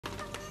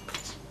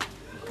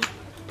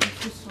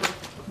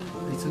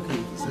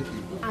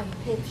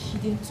hope she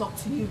didn't talk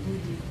to you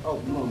rudely.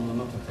 Oh, no,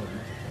 not at all.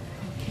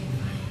 Okay,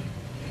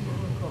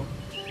 fine.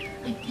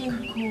 I thank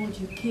God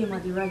you came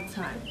at the right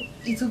time.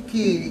 It's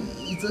okay.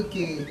 It's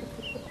okay.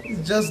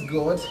 It's just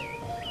God.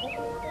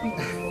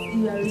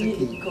 You are really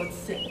okay. a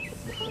godsend.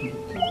 Thank you.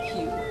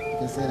 You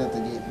can say that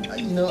again.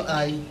 You know,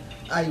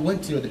 I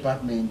went to your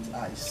department.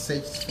 I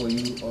searched for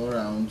you all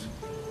around.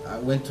 I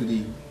went to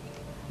the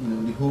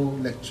the whole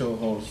lecture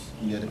halls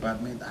in your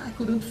department. I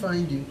couldn't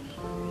find you.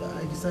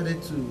 I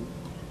decided to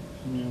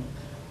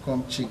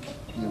come check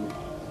you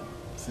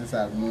since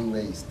I've known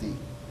where you stay.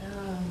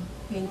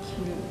 Thank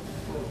you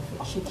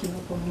for checking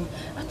up on me.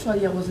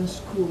 Actually, I was in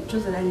school,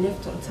 just that I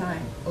left on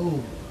time. Oh,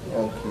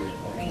 okay.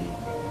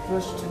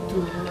 Rushed to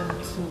do one or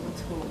two at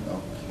home.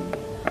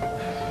 Okay.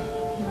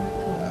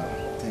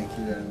 Thank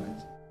you very much.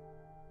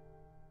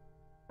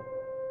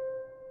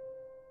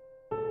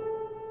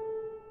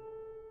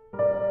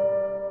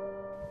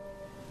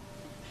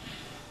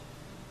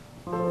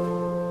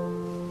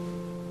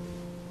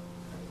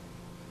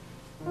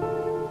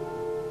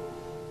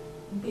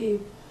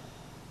 Babe,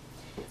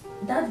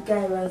 that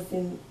guy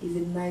Ransom is a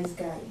nice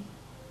guy.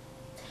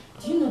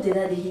 Do you know the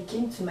other day he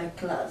came to my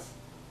class?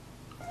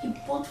 He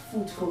bought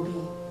food for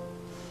me.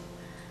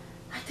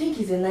 I think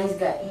he's a nice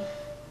guy.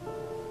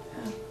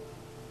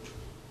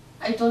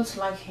 I don't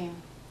like him.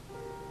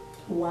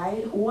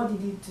 Why? What did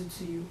he do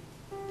to you?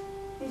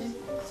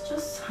 It's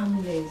just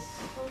harmless.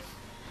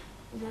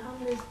 He's a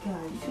harmless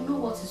guy. If you know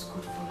what is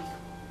good for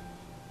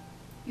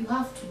you, you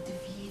have to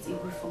deviate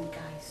away from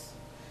guys.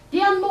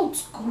 They are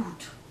not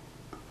good.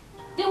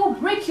 They will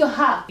break your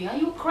heart.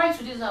 And you cry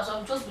to this house,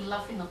 I'll just be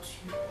laughing at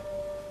you.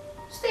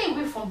 Stay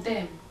away from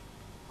them.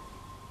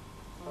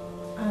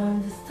 I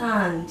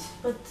understand,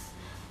 but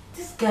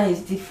this guy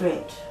is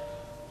different.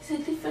 He's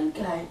a different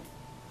guy.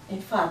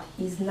 In fact,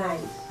 he's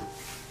nice.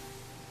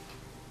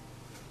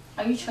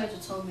 Are you trying to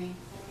tell me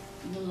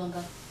you no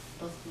longer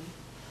love me?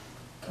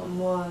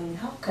 Come on,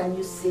 how can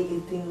you say a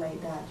thing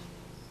like that?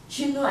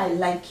 You know I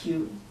like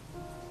you.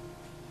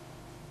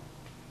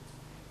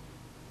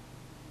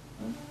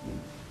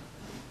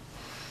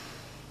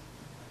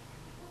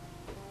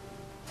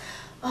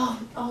 Oh,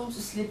 I want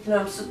to sleep now.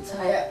 I'm so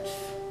tired.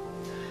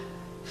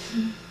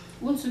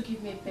 Won't you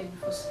give me a pen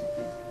before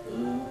sleeping?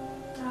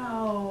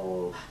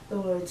 No,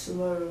 don't worry,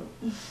 tomorrow.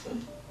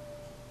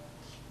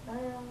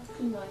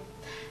 Good night.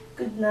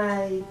 Good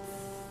night.